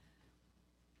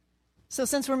So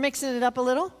since we're mixing it up a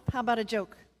little, how about a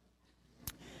joke?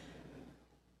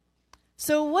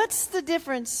 So what's the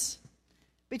difference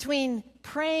between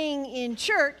praying in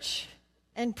church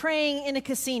and praying in a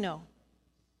casino?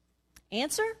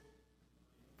 Answer?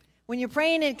 When you're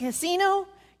praying in a casino,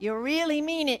 you really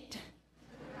mean it.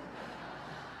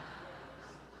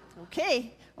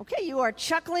 Okay, you are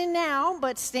chuckling now,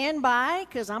 but stand by,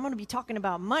 because I'm going to be talking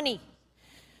about money.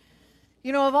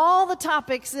 You know, of all the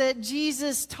topics that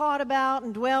Jesus taught about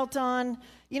and dwelt on,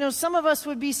 you know, some of us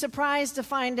would be surprised to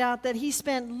find out that he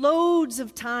spent loads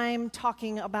of time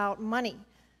talking about money.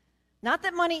 Not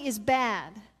that money is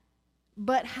bad,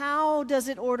 but how does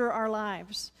it order our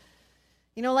lives?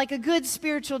 You know, like a good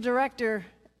spiritual director,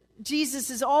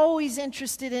 Jesus is always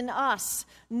interested in us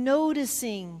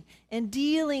noticing and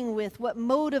dealing with what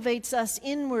motivates us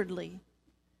inwardly,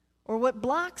 or what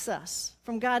blocks us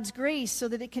from God's grace so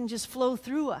that it can just flow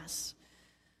through us.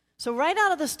 So right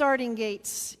out of the starting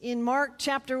gates in Mark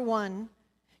chapter 1,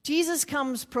 Jesus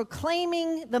comes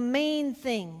proclaiming the main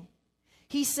thing.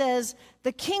 He says,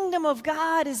 the kingdom of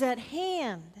God is at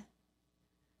hand.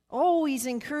 Always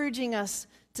encouraging us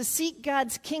to seek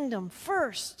God's kingdom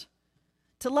first,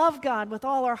 to love God with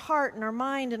all our heart and our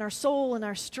mind and our soul and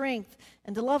our strength,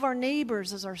 and to love our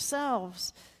neighbors as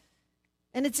ourselves.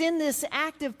 And it's in this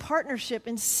active partnership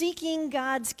in seeking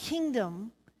God's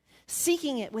kingdom,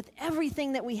 seeking it with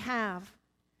everything that we have,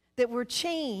 that we're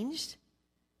changed,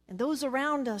 and those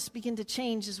around us begin to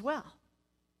change as well.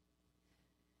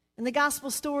 In the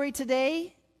gospel story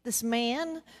today, this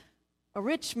man, a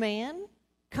rich man,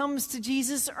 comes to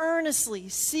Jesus earnestly,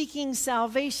 seeking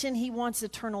salvation. He wants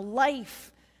eternal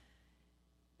life.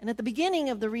 And at the beginning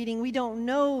of the reading, we don't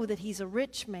know that he's a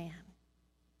rich man.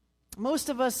 Most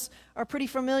of us are pretty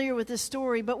familiar with this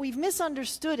story, but we've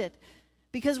misunderstood it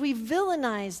because we've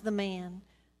villainized the man.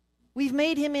 We've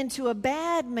made him into a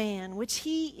bad man, which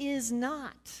he is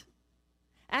not.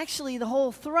 Actually, the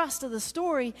whole thrust of the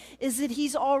story is that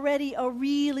he's already a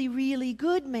really, really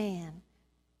good man.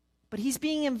 But he's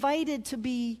being invited to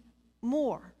be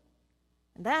more.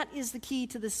 And that is the key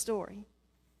to this story.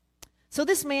 So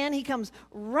this man, he comes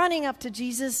running up to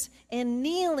Jesus and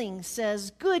kneeling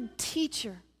says, "Good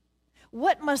teacher,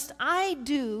 what must I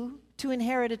do to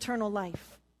inherit eternal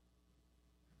life?"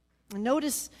 And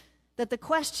notice that the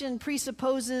question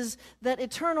presupposes that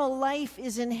eternal life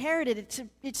is inherited.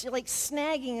 It's like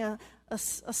snagging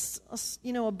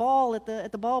a ball at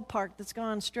the ballpark that's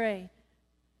gone astray.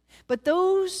 But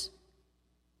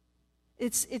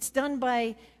it's done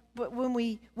but when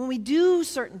we do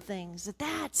certain things,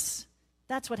 that's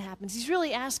what happens. He's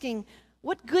really asking,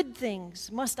 what good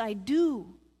things must I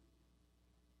do?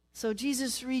 So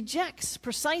Jesus rejects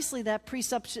precisely that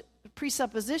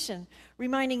presupposition,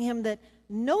 reminding him that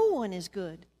no one is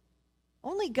good.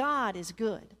 Only God is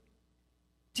good.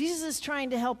 Jesus is trying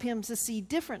to help him to see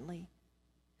differently.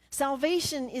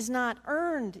 Salvation is not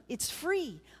earned. It's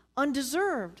free,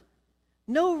 undeserved.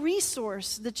 No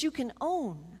resource that you can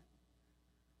own.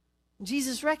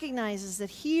 Jesus recognizes that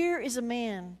here is a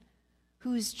man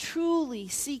who is truly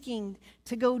seeking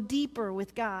to go deeper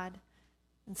with God.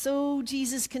 And so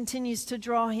Jesus continues to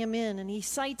draw him in, and he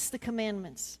cites the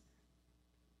commandments.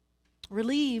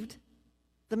 Relieved,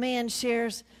 the man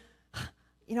shares,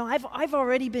 I've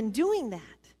already been doing that.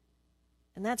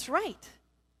 And that's right.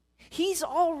 He's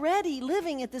already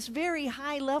living at this very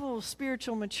high level of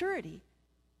spiritual maturity.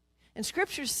 And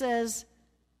Scripture says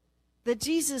that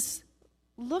Jesus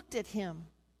looked at him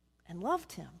and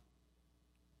loved him.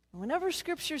 And whenever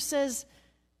Scripture says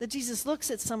that Jesus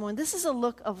looks at someone, this is a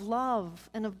look of love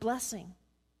and of blessing.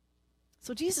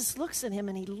 So Jesus looks at him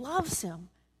and he loves him.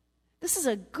 This is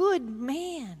a good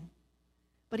man.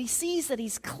 But he sees that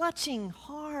he's clutching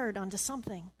hard onto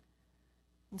something.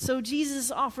 And so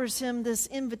Jesus offers him this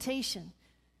invitation.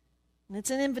 And it's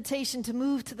an invitation to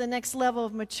move to the next level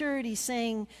of maturity,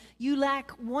 saying, you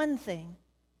lack one thing.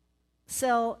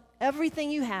 Sell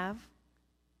everything you have,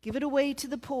 give it away to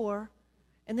the poor,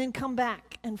 and then come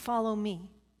back and follow me.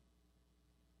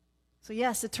 So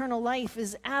yes, eternal life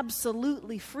is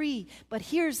absolutely free, but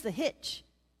here's the hitch.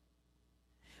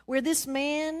 Where this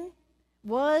man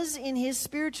was in his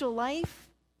spiritual life,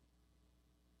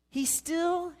 he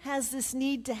still has this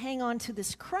need to hang on to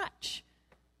this crutch.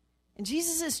 And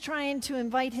Jesus is trying to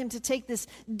invite him to take this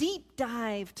deep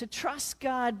dive to trust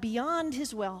God beyond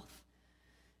his wealth.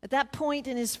 At that point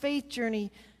in his faith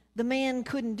journey, the man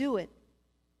couldn't do it.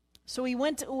 So he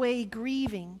went away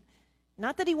grieving.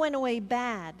 Not that he went away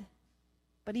bad,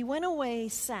 but he went away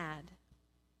sad.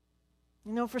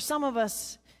 You know, for some of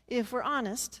us, if we're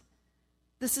honest,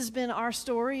 this has been our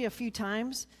story a few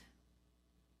times.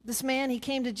 This man, he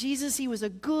came to Jesus. He was a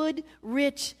good,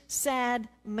 rich, sad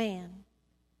man.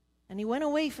 And he went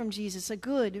away from Jesus, a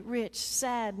good, rich,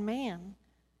 sad man.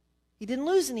 He didn't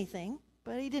lose anything,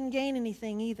 but he didn't gain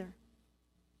anything either.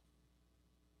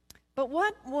 But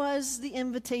what was the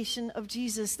invitation of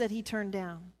Jesus that he turned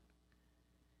down?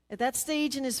 At that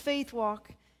stage in his faith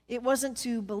walk, it wasn't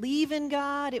to believe in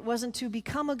God. It wasn't to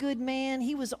become a good man.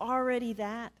 He was already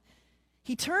that.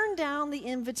 He turned down the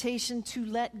invitation to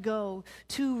let go,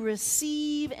 to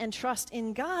receive and trust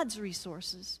in God's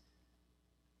resources.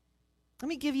 Let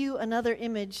me give you another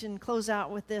image and close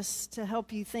out with this to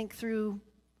help you think through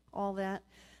all that.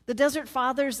 The Desert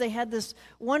Fathers, they had this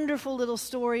wonderful little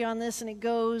story on this, and it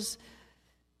goes,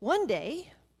 one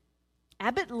day,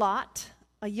 Abbot Lot,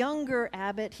 a younger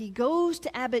abbot, he goes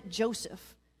to Abbot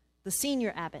Joseph, the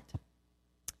senior abbot.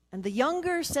 And the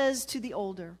younger says to the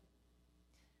older,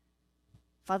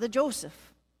 Father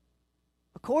Joseph,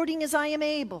 according as I am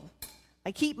able,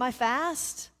 I keep my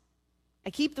fast, I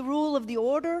keep the rule of the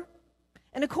order,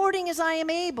 and according as I am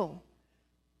able,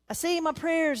 I say my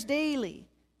prayers daily.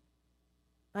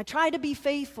 I try to be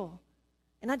faithful,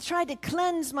 and I try to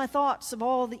cleanse my thoughts of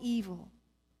all the evil.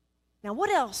 Now, what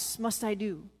else must I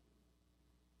do?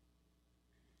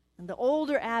 And the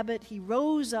older abbot, he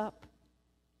rose up,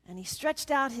 and he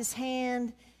stretched out his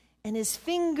hand, and his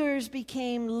fingers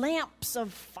became lamps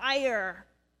of fire.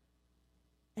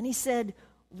 And he said,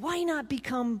 why not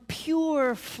become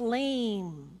pure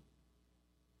flame?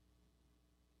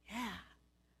 Yeah.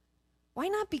 Why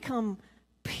not become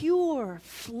pure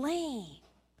flame?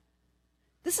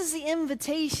 This is the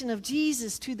invitation of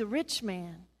Jesus to the rich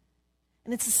man.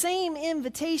 And it's the same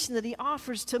invitation that he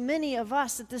offers to many of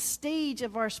us at this stage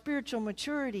of our spiritual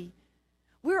maturity.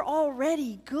 We're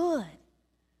already good.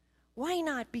 Why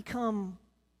not become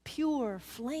pure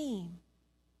flame?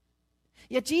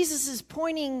 Yet Jesus is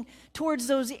pointing towards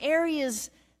those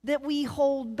areas that we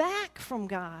hold back from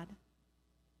God.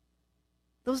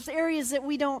 Those areas that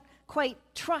we don't quite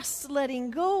trust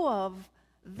letting go of.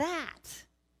 That,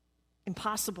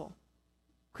 impossible.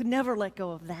 Could never let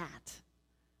go of that.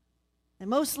 And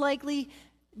most likely,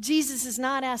 Jesus is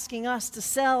not asking us to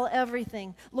sell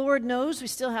everything. Lord knows we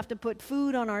still have to put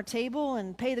food on our table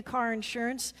and pay the car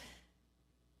insurance.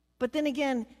 But then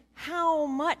again, how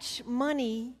much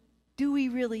money do we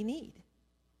really need?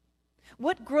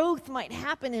 What growth might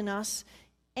happen in us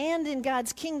and in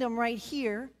God's kingdom right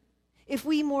here if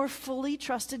we more fully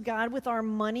trusted God with our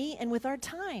money and with our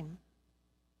time?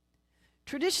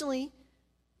 Traditionally,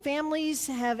 families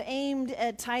have aimed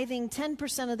at tithing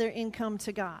 10% of their income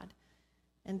to God.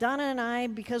 And Donna and I,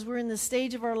 because we're in the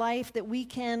stage of our life that we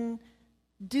can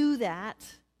do that,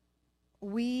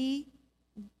 we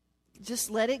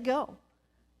just let it go.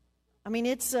 I mean,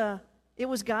 it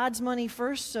was God's money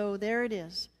first, so there it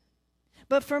is.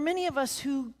 But for many of us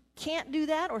who can't do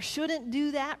that or shouldn't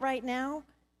do that right now,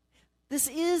 this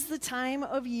is the time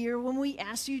of year when we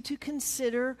ask you to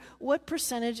consider what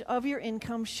percentage of your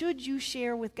income should you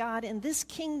share with God in this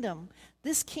kingdom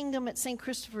at St.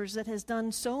 Christopher's that has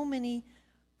done so many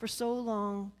for so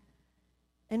long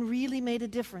and really made a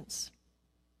difference.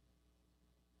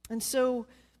 And so,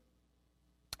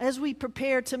 as we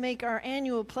prepare to make our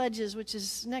annual pledges, which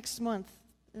is next month,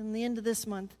 and the end of this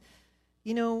month,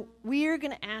 we're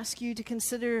going to ask you to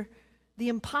consider the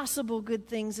impossible good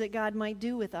things that God might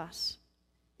do with us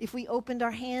if we opened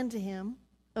our hand to Him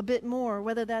a bit more,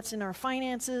 whether that's in our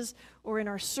finances or in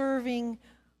our serving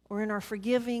or in our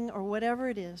forgiving or whatever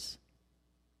it is.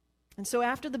 And so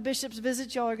after the bishop's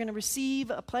visit, y'all are going to receive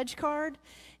a pledge card,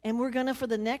 and we're going to, for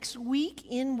the next week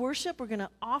in worship, we're going to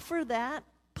offer that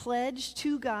pledge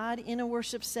to God in a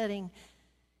worship setting.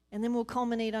 And then we'll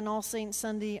culminate on All Saints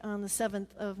Sunday on the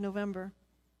 7th of November.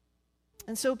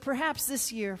 And so perhaps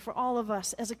this year, for all of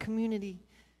us as a community,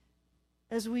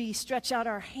 as we stretch out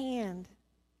our hand,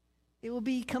 it will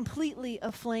be completely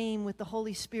aflame with the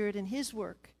Holy Spirit and His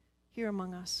work here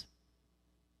among us.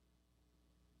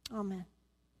 Amen.